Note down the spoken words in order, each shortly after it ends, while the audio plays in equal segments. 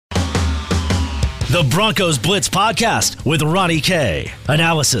The Broncos Blitz Podcast with Ronnie K.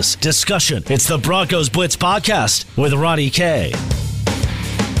 Analysis, discussion. It's the Broncos Blitz Podcast with Ronnie K.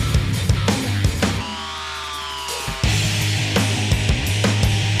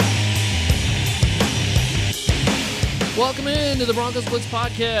 Welcome into the Broncos Blitz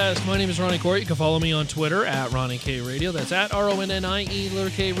Podcast. My name is Ronnie Court. You can follow me on Twitter at Ronnie K Radio. That's at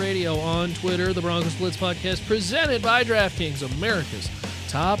RONNIE Radio on Twitter. The Broncos Blitz Podcast presented by DraftKings, America's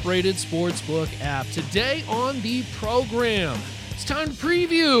top-rated sportsbook app. Today on the program, it's time to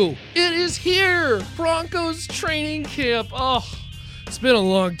preview. It is here. Broncos training camp. Oh, it's been a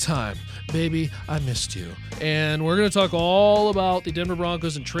long time. Baby, I missed you. And we're going to talk all about the Denver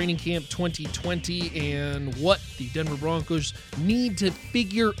Broncos and training camp 2020 and what the Denver Broncos need to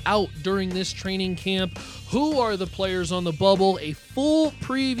figure out during this training camp. Who are the players on the bubble? A full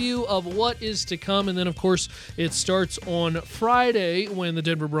preview of what is to come. And then, of course, it starts on Friday when the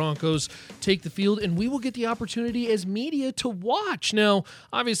Denver Broncos take the field, and we will get the opportunity as media to watch. Now,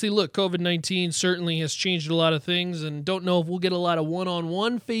 obviously, look, COVID-19 certainly has changed a lot of things, and don't know if we'll get a lot of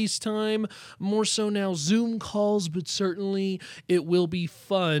one-on-one FaceTime, more so now Zoom calls, but certainly it will be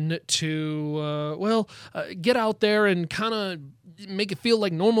fun to, get out there and kind of make it feel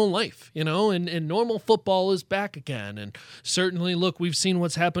like normal life, and normal football is back again. And certainly, look, we've seen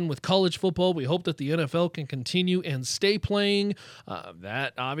what's happened with college football. We hope that the NFL can continue and stay playing.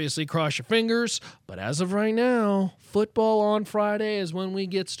 That obviously, cross your fingers. But as of right now, football on Friday is when we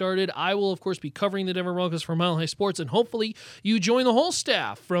get started. I will, of course, be covering the Denver Broncos for Mile High Sports, and hopefully you join the whole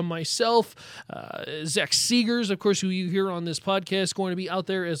staff from myself, Zach Seegers, of course, who you hear on this podcast, going to be out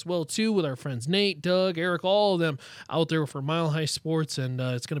there as well, too, with our friends Nate, Doug, Eric, all of them out there for Mile High Sports, and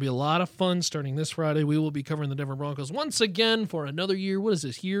it's going to be a lot of fun starting this Friday. We will be covering the Denver Broncos once again for another year. What is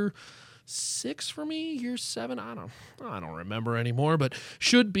this, year 6 for me? Year 7? I don't remember anymore, but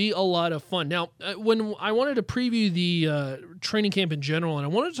should be a lot of fun. Now, when I wanted to preview the training camp in general, and I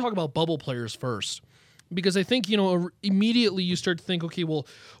wanted to talk about bubble players first, because I think, immediately you start to think, okay, well,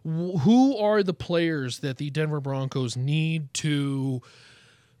 who are the players that the Denver Broncos need to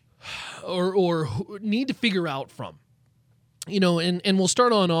or need to figure out from? And we'll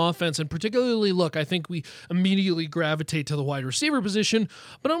start on offense, and particularly, look, I think we immediately gravitate to the wide receiver position,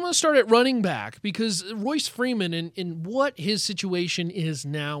 but I'm going to start at running back, because Royce Freeman and what his situation is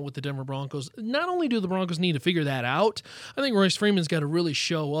now with the Denver Broncos, not only do the Broncos need to figure that out, I think Royce Freeman's got to really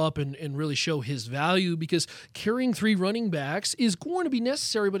show up and really show his value, because carrying 3 running backs is going to be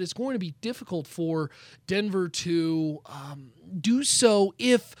necessary, but it's going to be difficult for Denver to do so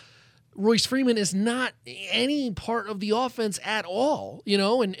if Royce Freeman is not any part of the offense at all,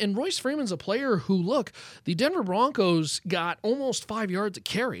 and Royce Freeman's a player who, look, the Denver Broncos got almost 5 yards a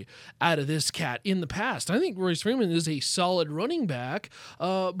carry out of this cat in the past. I think Royce Freeman is a solid running back,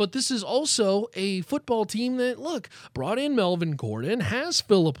 but this is also a football team that, look, brought in Melvin Gordon, has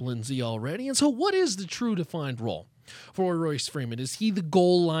Phillip Lindsay already, and so what is the true defined role for Royce Freeman? Is he the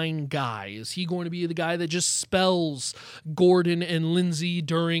goal line guy? Is he going to be the guy that just spells Gordon and Lindsay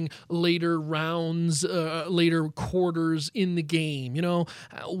during later rounds, later quarters in the game?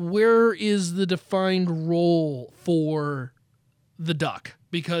 Where is the defined role for the Duck?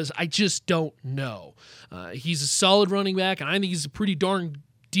 Because I just don't know. He's a solid running back, and I think he's a pretty darn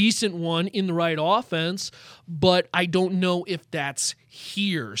decent one in the right offense, but I don't know if that's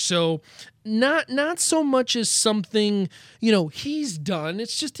here. So not so much as something, he's done.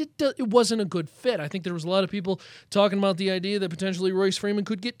 It's just it wasn't a good fit. I think there was a lot of people talking about the idea that potentially Royce Freeman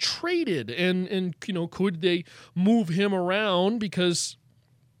could get traded, and could they move him around because,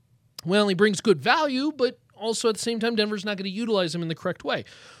 well, he brings good value, but also at the same time, Denver's not going to utilize him in the correct way.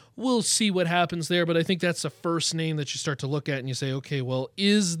 We'll see what happens there, but I think that's the first name that you start to look at and you say, okay, well,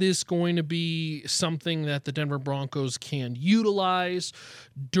 is this going to be something that the Denver Broncos can utilize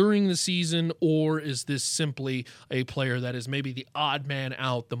during the season, or is this simply a player that is maybe the odd man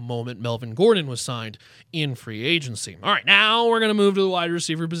out the moment Melvin Gordon was signed in free agency? All right, now we're going to move to the wide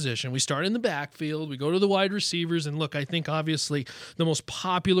receiver position. We start in the backfield. We go to the wide receivers, and look, I think obviously the most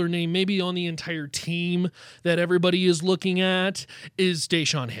popular name maybe on the entire team that everybody is looking at is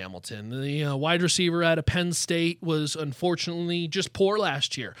Deshaun Hamilton. The wide receiver out of Penn State was unfortunately just poor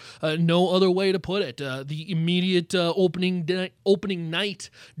last year. No other way to put it. The immediate opening night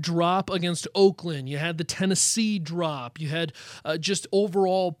drop against Oakland. You had the Tennessee drop. You had just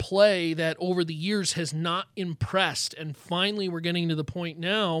overall play that over the years has not impressed. And finally, we're getting to the point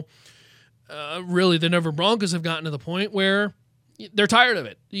now, really the Denver Broncos have gotten to the point where they're tired of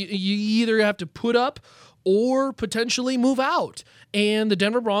it. You either have to put up or potentially move out. And the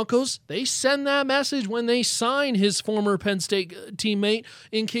Denver Broncos, they send that message when they sign his former Penn State teammate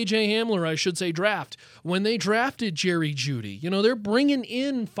in KJ Hamler, I should say, draft. When they drafted Jerry Jeudy, they're bringing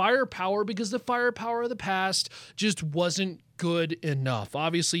in firepower because the firepower of the past just wasn't good enough.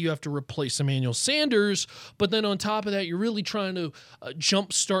 Obviously, you have to replace Emmanuel Sanders, but then on top of that, you're really trying to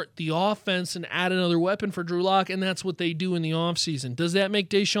jumpstart the offense and add another weapon for Drew Lock, and that's what they do in the offseason. Does that make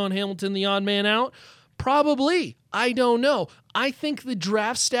Deshaun Hamilton the odd man out? Probably. I don't know. I think the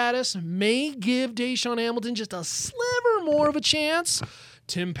draft status may give Deshaun Hamilton just a sliver more of a chance.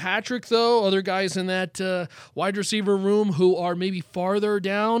 Tim Patrick, though, other guys in that wide receiver room who are maybe farther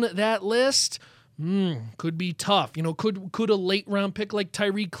down that list, could be tough. Could a late round pick like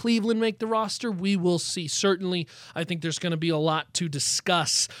Tyree Cleveland make the roster? We will see. Certainly, I think there's going to be a lot to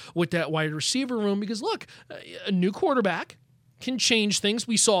discuss with that wide receiver room because, look, a new quarterback can change things.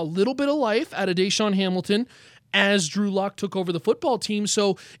 We saw a little bit of life out of Deshaun Hamilton as Drew Lock took over the football team.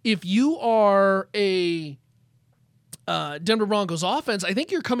 So if you are a Denver Broncos offense, I think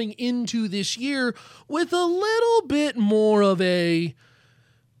you're coming into this year with a little bit more of a,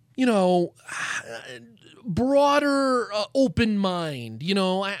 broader open mind.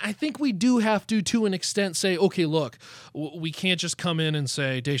 I think we do have to an extent, say, okay, look, we can't just come in and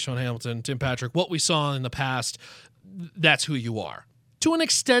say, Deshaun Hamilton, Tim Patrick, what we saw in the past, that's who you are. To an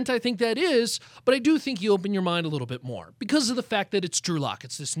extent, I think that is, but I do think you open your mind a little bit more because of the fact that it's Drew Lock.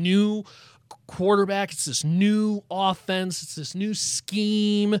 It's this new quarterback. It's this new offense. It's this new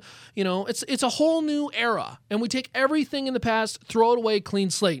scheme. It's a whole new era. And we take everything in the past, throw it away, clean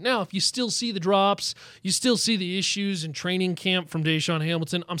slate. Now, if you still see the drops, you still see the issues in training camp from Deshaun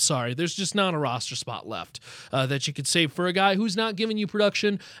Hamilton, I'm sorry, there's just not a roster spot left that you could save for a guy who's not giving you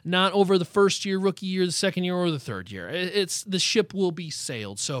production, not over the first year, rookie year, the second year, or the third year. It's the ship will be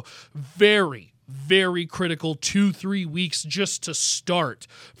sailed. So very, very critical 2-3 weeks just to start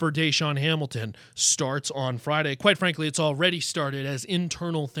for Deshaun Hamilton starts on Friday. Quite frankly, it's already started as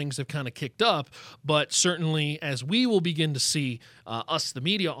internal things have kind of kicked up, but certainly as we will begin to see us, the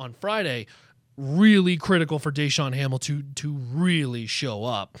media, on Friday, really critical for Deshaun Hamilton to really show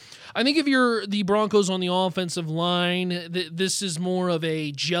up. I think if you're the Broncos on the offensive line, this is more of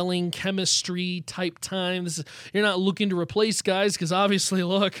a gelling chemistry type time. You're not looking to replace guys because obviously,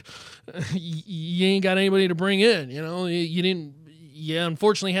 look, you ain't got anybody to bring in. You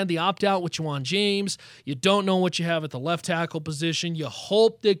unfortunately had the opt-out with Juwan James. You don't know what you have at the left tackle position. You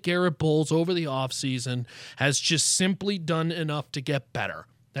hope that Garrett Bowles over the offseason has just simply done enough to get better.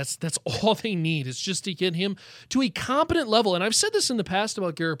 That's all they need, is just to get him to a competent level. And I've said this in the past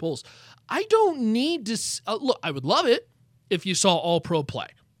about Garrett Bowles. I don't need to look, I would love it if you saw all-pro play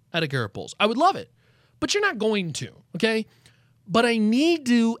out of Garrett Bowles. I would love it. But you're not going to, okay? But I need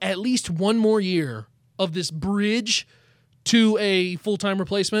to at least one more year of this bridge to a full-time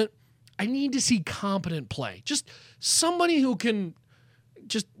replacement. I need to see competent play. Just somebody who can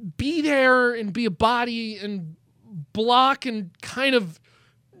just be there and be a body and block and kind of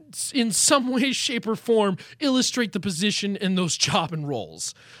in some way, shape, or form illustrate the position in those job and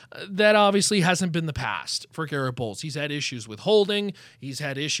roles. That obviously hasn't been the past for Garrett Bowles. He's had issues with holding. He's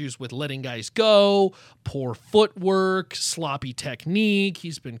had issues with letting guys go, poor footwork, sloppy technique.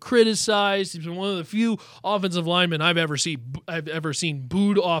 He's been criticized. He's been one of the few offensive linemen I've ever seen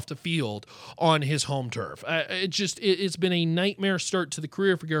booed off the field on his home turf. It's been a nightmare start to the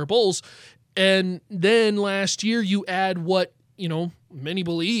career for Garrett Bowles. And then last year you add what, many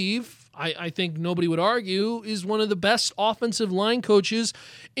believe, I think nobody would argue, is one of the best offensive line coaches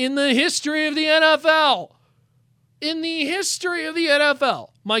in the history of the NFL. In the history of the NFL,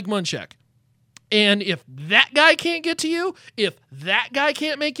 Mike Munchak. And if that guy can't get to you, if that guy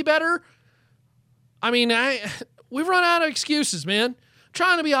can't make you better, we've run out of excuses, man.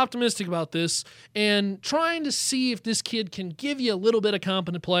 Trying to be optimistic about this and trying to see if this kid can give you a little bit of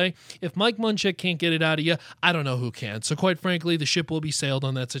competent play. If Mike Munchak can't get it out of you, I don't know who can. So quite frankly, the ship will be sailed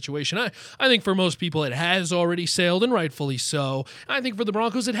on that situation. I think for most people it has already sailed, and rightfully so. I think for the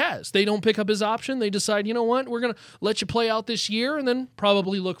Broncos it has. They don't pick up his option. They decide, you know what, we're going to let you play out this year and then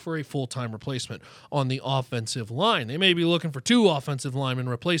probably look for a full-time replacement on the offensive line. They may be looking for 2 offensive lineman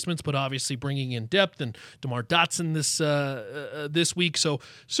replacements, but obviously bringing in depth and DeMar Dotson this week. So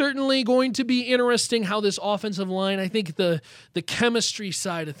certainly going to be interesting how this offensive line, I think the chemistry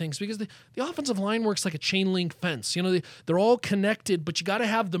side of things, because the offensive line works like a chain link fence. They're all connected, but you got to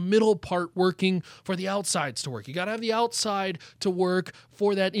have the middle part working for the outsides to work. You got to have the outside to work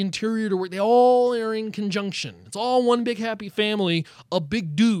for that interior to work. They all are in conjunction. It's all one big happy family of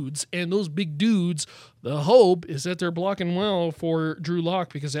big dudes, and those big dudes, the hope is that they're blocking well for Drew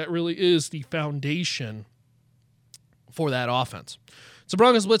Lock, because that really is the foundation for that offense. It's a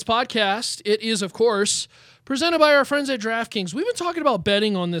Broncos Blitz podcast. It is, of course, presented by our friends at DraftKings. We've been talking about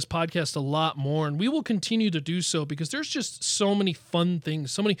betting on this podcast a lot more, and we will continue to do so because there's just so many fun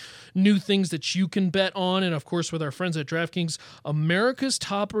things, so many new things that you can bet on. And, of course, with our friends at DraftKings, America's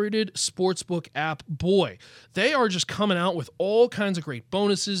top-rated sportsbook app, boy, they are just coming out with all kinds of great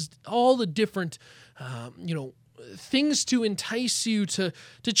bonuses, all the different, things to entice you to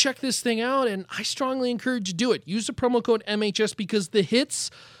check this thing out, and I strongly encourage you to do it. Use the promo code MHS because the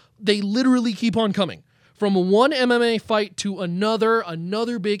hits, they literally keep on coming. From one MMA fight to another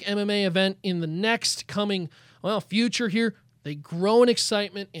big MMA event in the next coming, future here, they grow in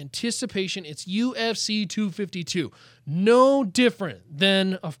excitement, anticipation. It's UFC 252. No different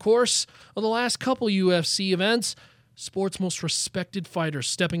than, of course, the last couple UFC events. Sports' most respected fighters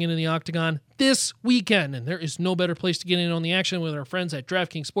stepping into the octagon this weekend. And there is no better place to get in on the action with our friends at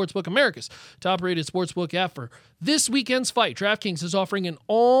DraftKings Sportsbook, America's top-rated sportsbook app. For this weekend's fight, DraftKings is offering an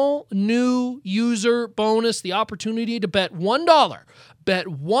all-new user bonus, the opportunity to bet $1. Bet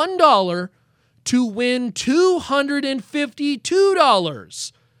 $1 to win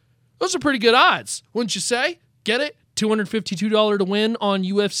 $252. Those are pretty good odds, wouldn't you say? Get it? $252 to win on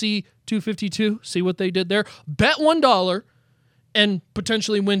UFC 252. See what they did there? Bet $1 and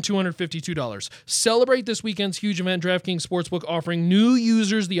potentially win $252. Celebrate this weekend's huge event. DraftKings Sportsbook offering new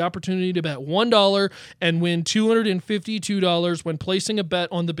users the opportunity to bet $1 and win $252 when placing a bet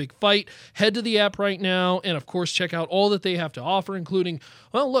on the big fight. Head to the app right now and, of course, check out all that they have to offer, including,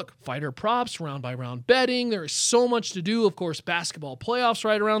 fighter props, round-by-round betting. There is so much to do. Of course, basketball playoffs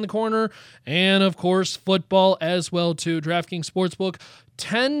right around the corner, and, of course, football as well, too. DraftKings Sportsbook,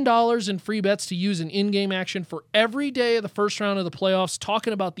 $10 in free bets to use in in-game action for every day of the first round of the playoffs.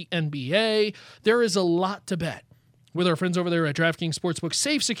 Talking about the NBA, there is a lot to bet. With our friends over there at DraftKings Sportsbook,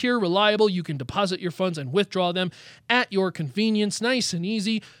 safe, secure, reliable. You can deposit your funds and withdraw them at your convenience. Nice and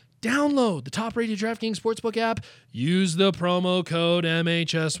easy. Download the top-rated DraftKings Sportsbook app. Use the promo code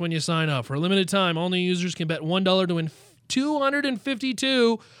MHS when you sign up. For a limited time, all new users can bet $1 to win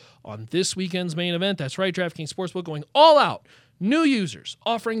 $252 on this weekend's main event. That's right, DraftKings Sportsbook going all out. New users,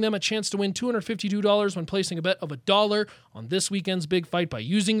 offering them a chance to win $252 when placing a bet of $1 on this weekend's big fight by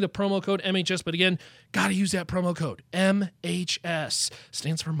using the promo code MHS. But again, got to use that promo code. MHS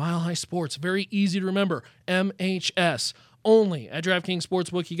stands for Mile High Sports. Very easy to remember. MHS. Only at DraftKings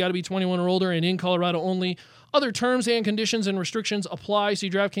Sportsbook. You got to be 21 or older and in Colorado only. Other terms and conditions and restrictions apply. See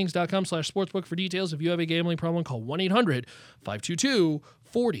DraftKings.com/sportsbook for details. If you have a gambling problem, call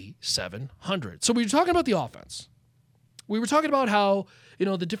 1-800-522-4700. So we were talking about the offense. We were talking about how,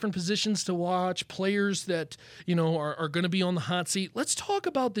 the different positions to watch, players that, are going to be on the hot seat. Let's talk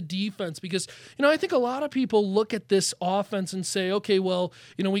about the defense because, I think a lot of people look at this offense and say, okay, well,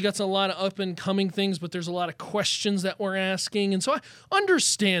 we got a lot of up and coming things, but there's a lot of questions that we're asking. And so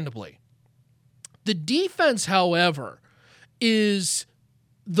understandably, the defense, however, is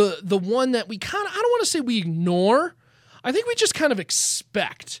the one that we I don't want to say we ignore. I think we just kind of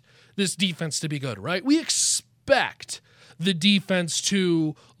expect this defense to be good, right? We expect the defense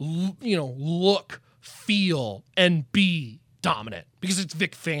to, look, feel, and be dominant because it's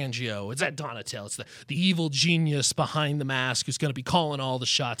Vic Fangio, it's Ed Donatel, it's the evil genius behind the mask who's going to be calling all the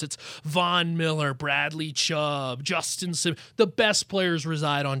shots. It's Von Miller, Bradley Chubb, Justin Simmons. The best players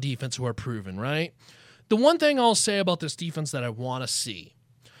reside on defense who are proven, right? The one thing I'll say about this defense that I want to see,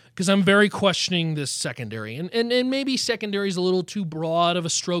 because I'm very questioning this secondary, and maybe secondary is a little too broad of a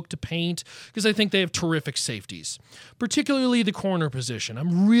stroke to paint because I think they have terrific safeties, particularly the corner position.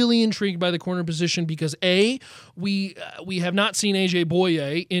 I'm really intrigued by the corner position because we have not seen A.J.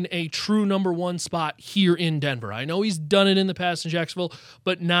 Boye in a true number one spot here in Denver. I know he's done it in the past in Jacksonville,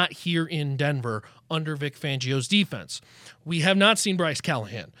 but not here in Denver under Vic Fangio's defense. We have not seen Bryce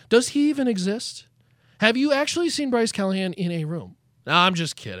Callahan. Does he even exist? Have you actually seen Bryce Callahan in a room? No, I'm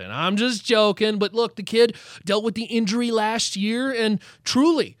just kidding. I'm just joking. But look, the kid dealt with the injury last year, and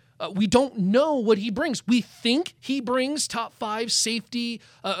truly, we don't know what he brings. We think he brings top five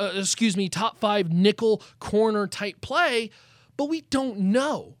nickel corner type play, but we don't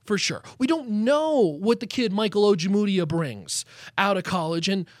know for sure. We don't know what the kid Michael Ojemudia brings out of college.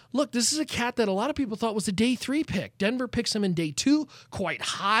 And look, this is a cat that a lot of people thought was a day 3 pick. Denver picks him in day 2, quite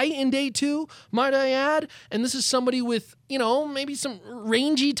high in day 2, might I add. And this is somebody with, maybe some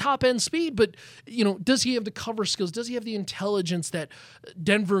rangy top-end speed, but, does he have the cover skills? Does he have the intelligence that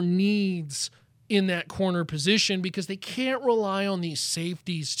Denver needs, in that corner position because they can't rely on these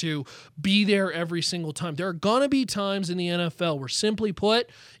safeties to be there every single time. There are going to be times in the NFL where, simply put,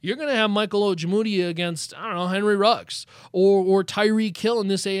 you're going to have Michael Ojemudia against, Henry Ruggs or Tyreek Hill in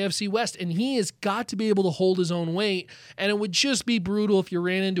this AFC West, and he has got to be able to hold his own weight, and it would just be brutal if you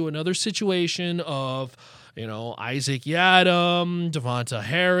ran into another situation of Isaac Yiadom, Devonta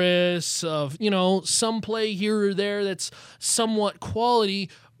Harris, of, some play here or there that's somewhat quality,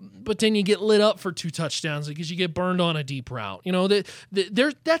 but then you get lit up for 2 touchdowns because you get burned on a deep route.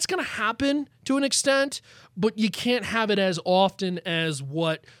 That's going to happen to an extent, but you can't have it as often as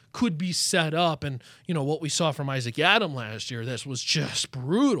what could be set up. And, what we saw from Isaac Yiadom last year, this was just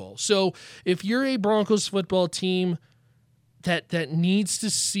brutal. So if you're a Broncos football team that needs to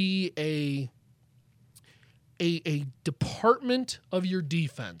see a department of your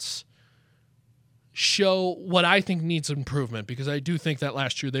defense show what I think needs improvement, because I do think that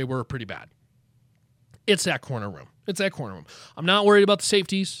last year they were pretty bad, it's that corner room. I'm not worried about the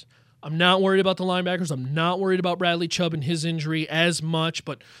safeties. I'm not worried about the linebackers. I'm not worried about Bradley Chubb and his injury as much,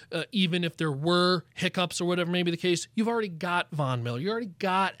 but even if there were hiccups or whatever may be the case, you've already got Von Miller. You already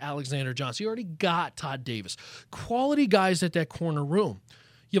got Alexander Johnson. You already got Todd Davis. Quality guys at that corner room.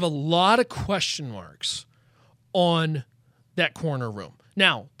 You have a lot of question marks on that corner room.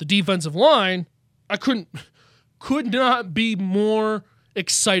 Now, the defensive line, I could not be more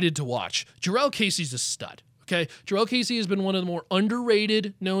excited to watch. Jarrell Casey's a stud. Okay, Jarrell Casey has been one of the more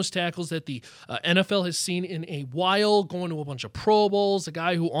underrated nose tackles that the NFL has seen in a while, going to a bunch of Pro Bowls, a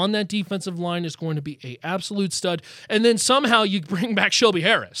guy who on that defensive line is going to be an absolute stud. And then somehow you bring back Shelby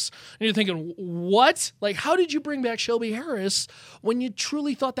Harris. And you're thinking, what? Like, how did you bring back Shelby Harris when you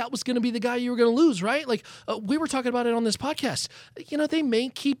truly thought that was going to be the guy you were going to lose, right? Like, we were talking about it on this podcast. They may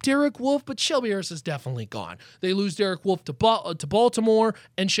keep Derek Wolfe, but Shelby Harris is definitely gone. They lose Derek Wolfe to Baltimore,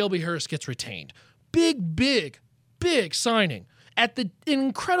 and Shelby Harris gets retained. Big signing at an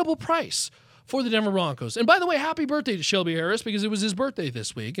incredible price for the Denver Broncos. And by the way, happy birthday to Shelby Harris, because it was his birthday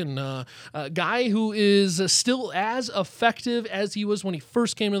this week. And a guy who is still as effective as he was when he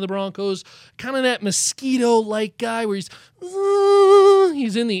first came to the Broncos, kind of that mosquito-like guy where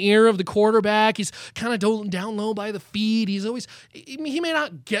he's in the ear of the quarterback. He's kind of down low by the feet. He may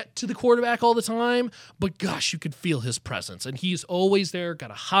not get to the quarterback all the time, but gosh, you could feel his presence. And he's always there,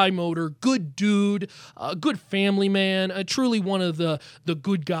 got a high motor, good dude, a good family man, truly one of the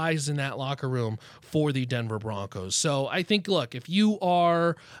good guys in that locker room for the Denver Broncos. So I think, look, if you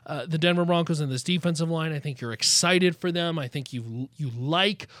are the Denver Broncos and this defensive line, I think you're excited for them. I think you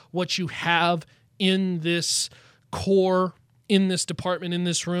like what you have in this core, in this department, in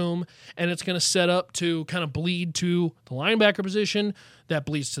this room, and it's going to set up to kind of bleed to the linebacker position. That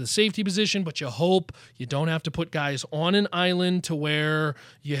bleeds to the safety position, but you hope you don't have to put guys on an island to where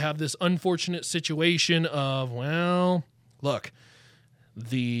you have this unfortunate situation of, well, look,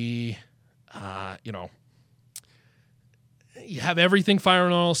 you have everything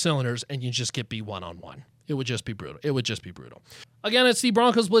firing on all cylinders and you just get beat one-on-one. It would just be brutal. Again, it's the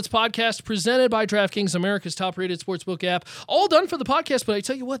Broncos Blitz podcast presented by DraftKings, America's top-rated sportsbook app. All done for the podcast, but I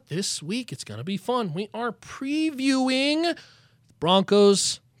tell you what, this week it's going to be fun. We are previewing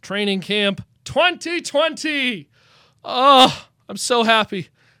Broncos training camp 2020. Oh, I'm so happy.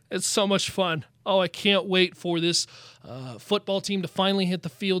 It's so much fun. Oh, I can't wait for this football team to finally hit the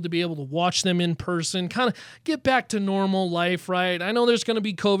field, to be able to watch them in person, kind of get back to normal life, right? I know there's going to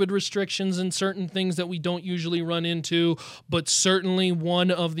be COVID restrictions and certain things that we don't usually run into, but certainly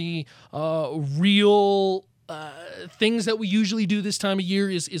one of the real things that we usually do this time of year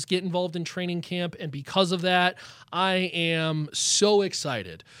is get involved in training camp. And because of that, I am so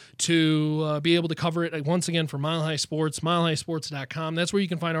excited to be able to cover it once again for Mile High Sports, milehighsports.com. That's where you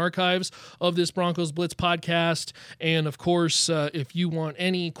can find archives of this Broncos Blitz podcast. And of course, if you want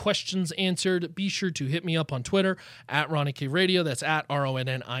any questions answered, be sure to hit me up on Twitter at Ronnie K Radio. That's at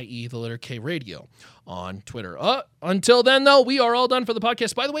RONNIE, the letter K Radio on Twitter. Until then, though, we are all done for the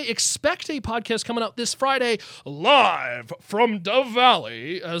podcast. By the way, expect a podcast coming out this Friday live from Dove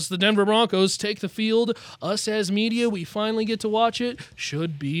Valley as the Denver Broncos take the field. Us as media, we finally get to watch it.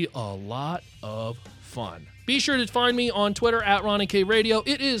 Should be a lot of fun. Be sure to find me on Twitter at Ronnie K Radio.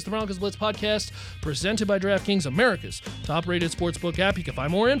 It is the Broncos Blitz podcast presented by DraftKings, America's top-rated sportsbook app. You can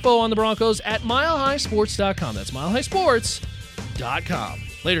find more info on the Broncos at milehighsports.com. That's milehighsports.com.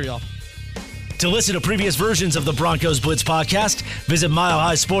 Later, y'all. To listen to previous versions of the Broncos Blitz podcast, visit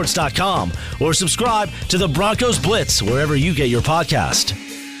milehighsports.com or subscribe to the Broncos Blitz wherever you get your podcast.